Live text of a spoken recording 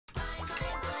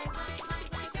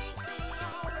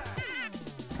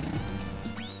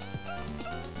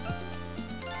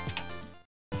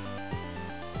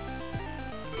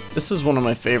This is one of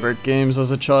my favorite games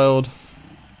as a child.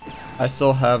 I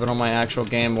still have it on my actual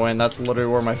Game Boy, and that's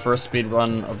literally where my first speed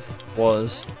run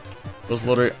was. It was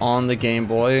literally on the Game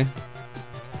Boy,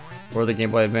 or the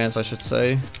Game Boy Advance, I should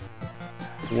say,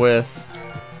 with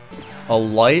a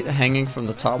light hanging from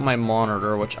the top of my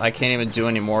monitor, which I can't even do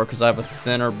anymore because I have a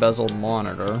thinner bezeled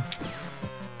monitor,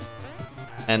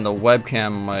 and the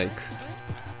webcam mic,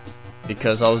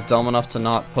 because I was dumb enough to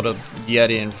not put a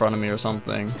Yeti in front of me or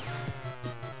something.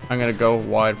 I'm gonna go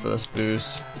wide for this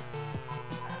boost.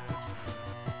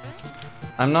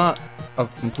 I'm not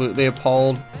completely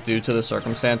appalled due to the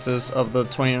circumstances of the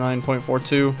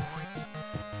 29.42.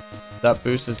 That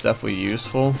boost is definitely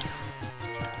useful.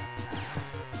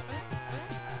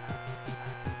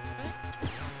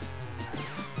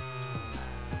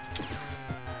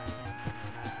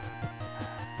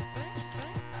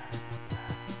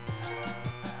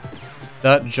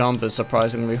 That jump is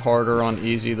surprisingly harder on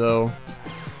easy though.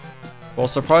 Well,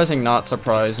 surprising, not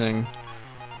surprising.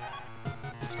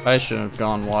 I shouldn't have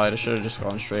gone wide, I should have just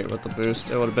gone straight with the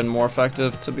boost. It would have been more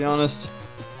effective, to be honest.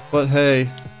 But hey,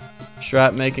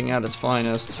 strat making at its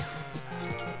finest.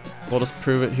 We'll just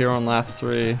prove it here on lap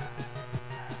 3.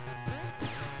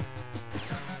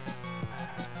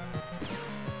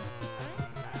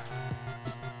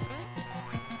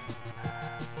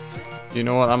 You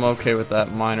know what, I'm okay with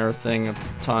that minor thing of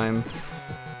time.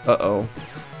 Uh-oh.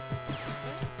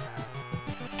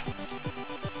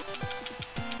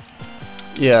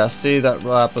 Yeah, see, that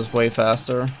lap was way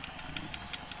faster.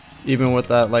 Even with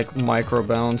that, like, micro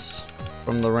bounce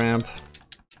from the ramp.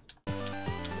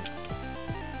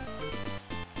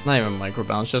 Not even micro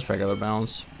bounce, just regular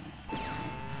bounce.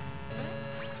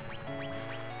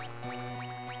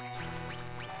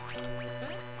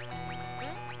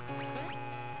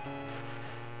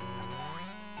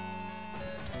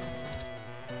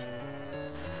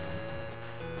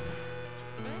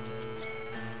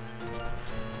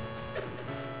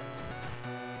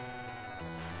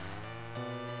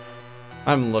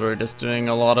 I'm literally just doing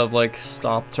a lot of like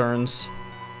stop turns.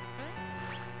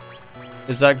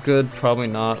 Is that good? Probably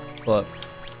not, but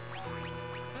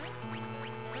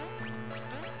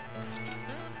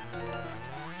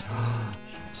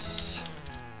yes.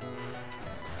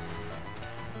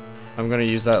 I'm gonna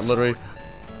use that literally.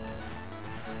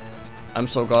 I'm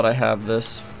so glad I have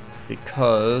this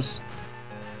because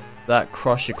that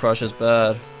crushy crush is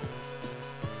bad.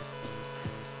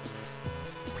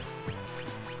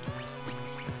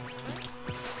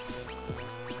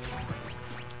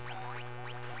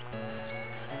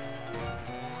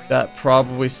 That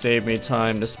probably saved me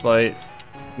time despite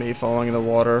me falling in the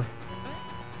water.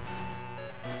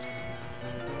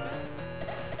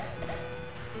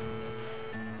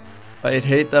 I'd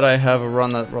hate that I have a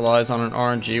run that relies on an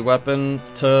RNG weapon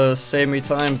to save me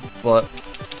time, but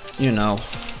you know.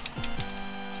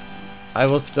 I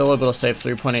was still able to save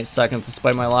 3.8 seconds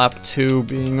despite my lap 2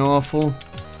 being awful.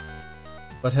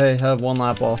 But hey, have one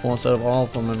lap awful instead of all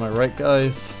of them, am I right,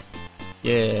 guys?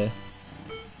 Yeah.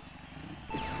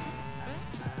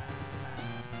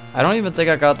 I don't even think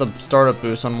I got the startup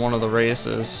boost on one of the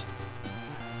races.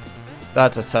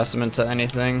 That's a testament to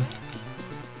anything.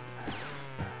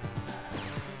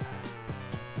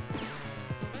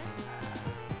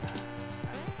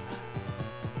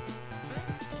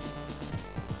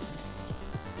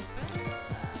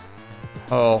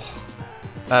 Oh,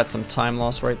 that's some time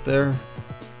loss right there.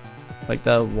 Like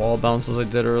that wall bounces I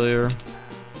did earlier.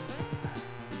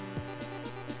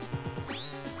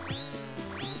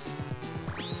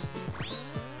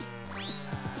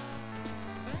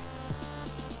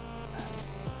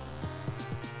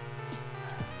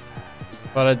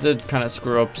 But I did kind of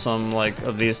screw up some like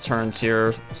of these turns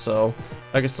here, so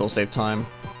I can still save time.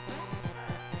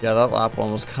 Yeah, that lap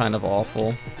one was kind of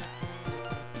awful.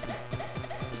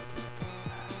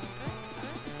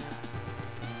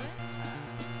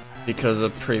 Because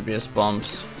of previous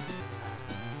bumps.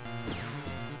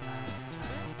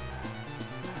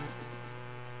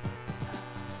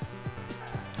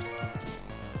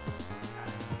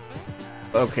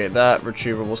 Okay, that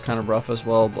retrieval was kind of rough as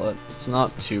well, but it's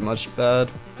not too much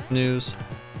bad news.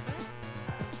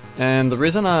 And the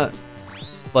reason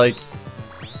like,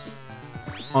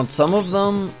 on some of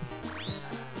them,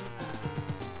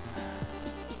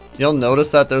 you'll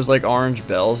notice that there's like orange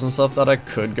bells and stuff that I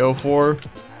could go for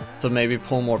to maybe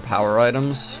pull more power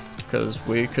items, because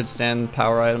we could stand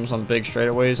power items on big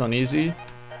straightaways on easy,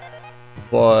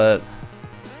 but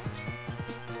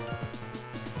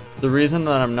the reason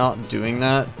that I'm not doing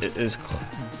that is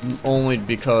only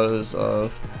because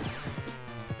of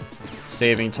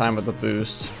saving time with the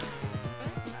boost.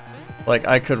 Like,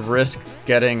 I could risk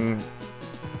getting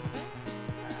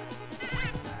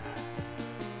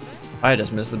I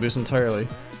just missed the boost entirely.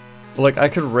 But, like, I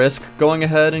could risk going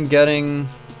ahead and getting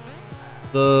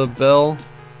the bell,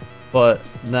 but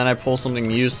then I pull something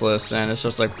useless and it's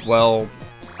just like, well,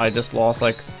 I just lost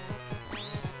like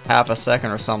half a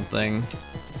second or something.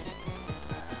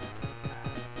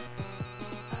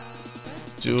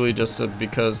 Duly just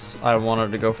because I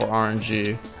wanted to go for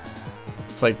RNG.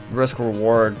 It's like risk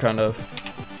reward kind of.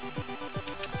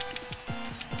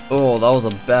 Oh, that was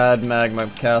a bad magma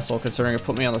castle considering it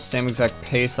put me on the same exact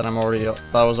pace that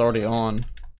I was already on.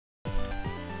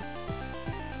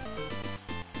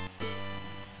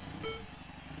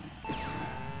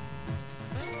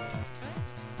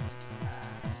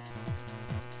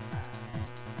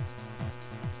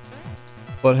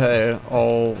 But hey,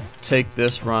 I'll take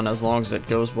this run as long as it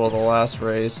goes well the last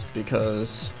race,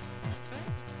 because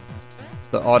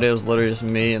the audio is literally just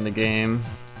me in the game.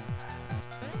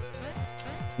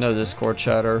 No Discord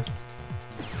chatter.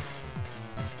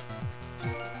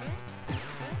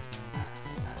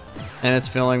 And it's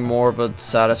feeling more of a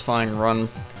satisfying run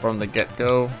from the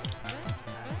get-go.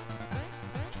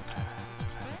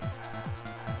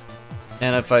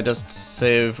 And if I just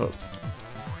save a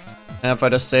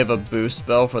boost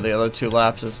bell for the other 2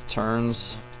 lapses,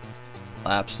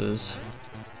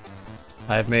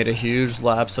 I've made a huge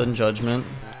lapse in judgment.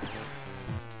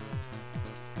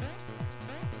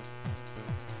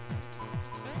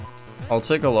 I'll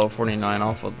take a low 49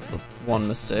 off of the one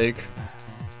mistake.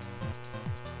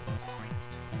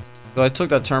 But I took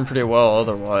that turn pretty well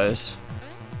otherwise.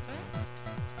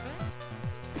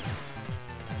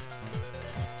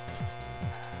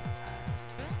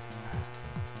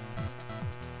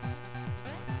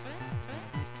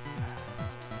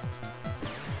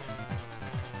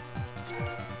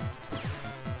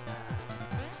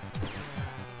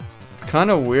 Kind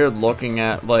of weird looking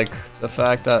at like the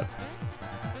fact that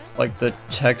like the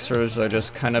textures are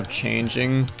just kind of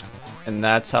changing and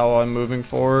that's how I'm moving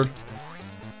forward.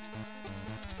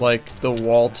 Like the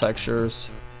wall textures.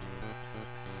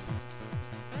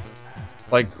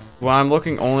 Like when I'm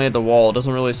looking only at the wall, it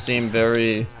doesn't really seem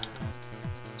very,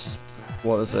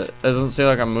 what is it? It doesn't seem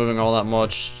like I'm moving all that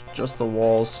much, just the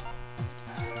walls.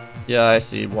 Yeah, I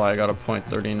see why I got a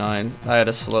 .39. I had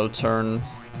a slow turn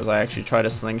because I actually tried to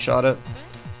slingshot it.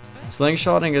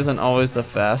 Slingshotting isn't always the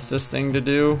fastest thing to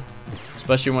do,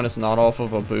 especially when it's not off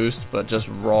of a boost, but just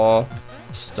raw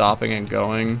stopping and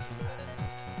going.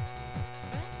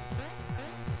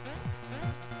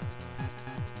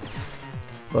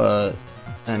 But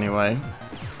anyway,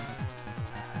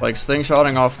 like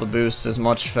slingshotting off the boost is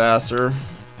much faster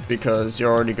because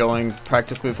you're already going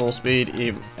practically full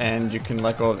speed and you can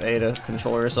let go of A to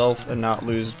control yourself and not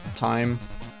lose time.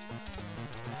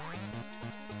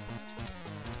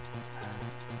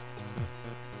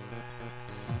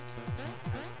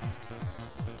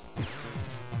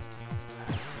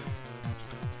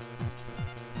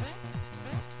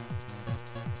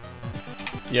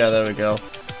 Yeah, there we go.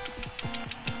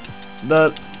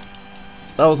 That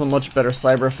was a much better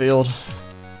cyber field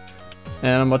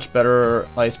and a much better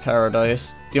ice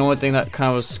paradise. The only thing that kind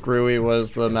of was screwy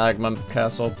was the magma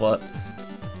castle, but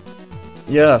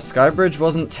yeah, Skybridge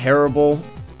wasn't terrible.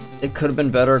 It could have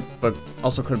been better, but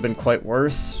also could have been quite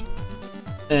worse.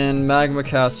 And magma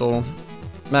castle,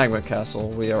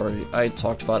 I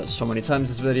talked about it so many times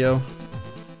this video.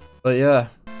 But yeah,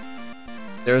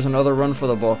 there's another run for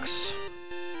the books.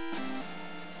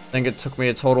 I think it took me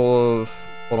a total of,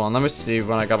 hold on, let me see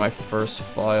when I got my first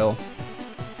file.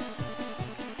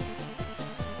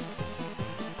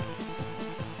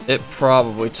 It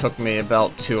probably took me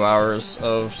about 2 hours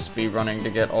of speedrunning to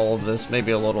get all of this,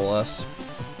 maybe a little less.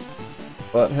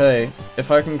 But hey,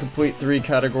 if I can complete 3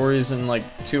 categories in like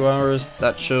 2 hours,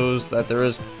 that shows that there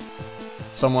is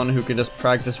someone who can just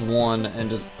practice one and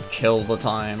just kill the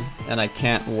time, and I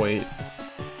can't wait.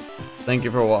 Thank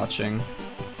you for watching.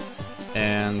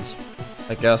 And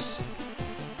I guess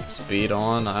speed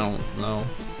on, I don't know.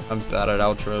 I'm bad at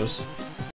outros.